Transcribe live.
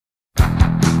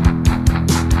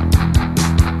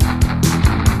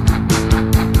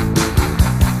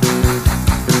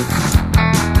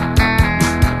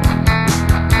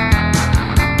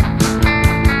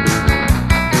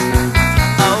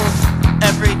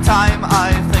time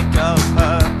I think of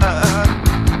her,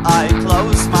 I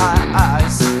close my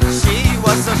eyes. She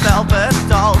was a velvet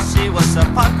doll, she was a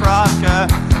punk rocker.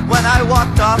 When I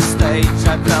walked off stage,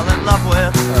 I fell in love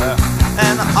with her,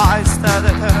 and I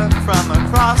stared at her from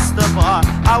across the bar.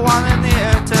 I wanted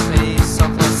near to me, so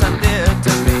close and dear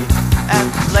to me. And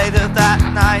later that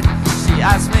night, she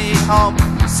asked me home,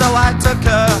 so I took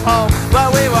her home,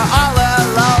 where we were all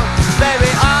alone.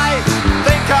 Baby, I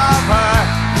think of her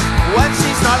when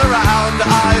she's not around.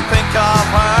 I think of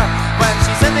her when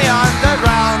she's in the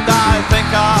underground. I think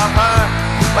of her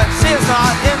when she is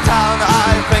not in town.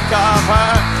 I think of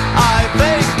her, I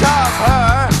think of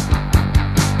her.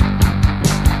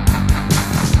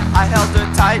 I held her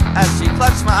tight as she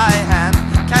clutched my hand.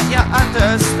 Can't you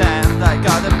understand? I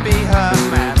gotta be her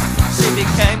man. She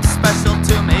became special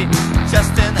to me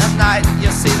just in a night.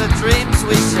 You see, the dreams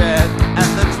we shared and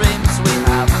the dreams we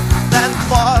have. Then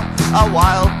for a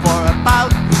while, for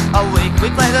about a week, we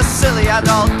played a silly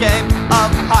adult game of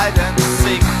hide and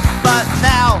seek. But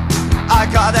now I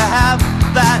gotta have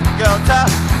that girl to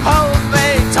hold me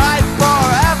tight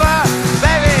forever.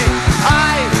 Baby,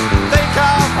 I think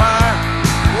of her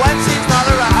when she's not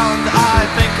around. I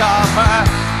think of her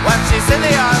when she's in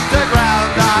the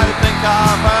underground. I think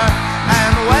of her.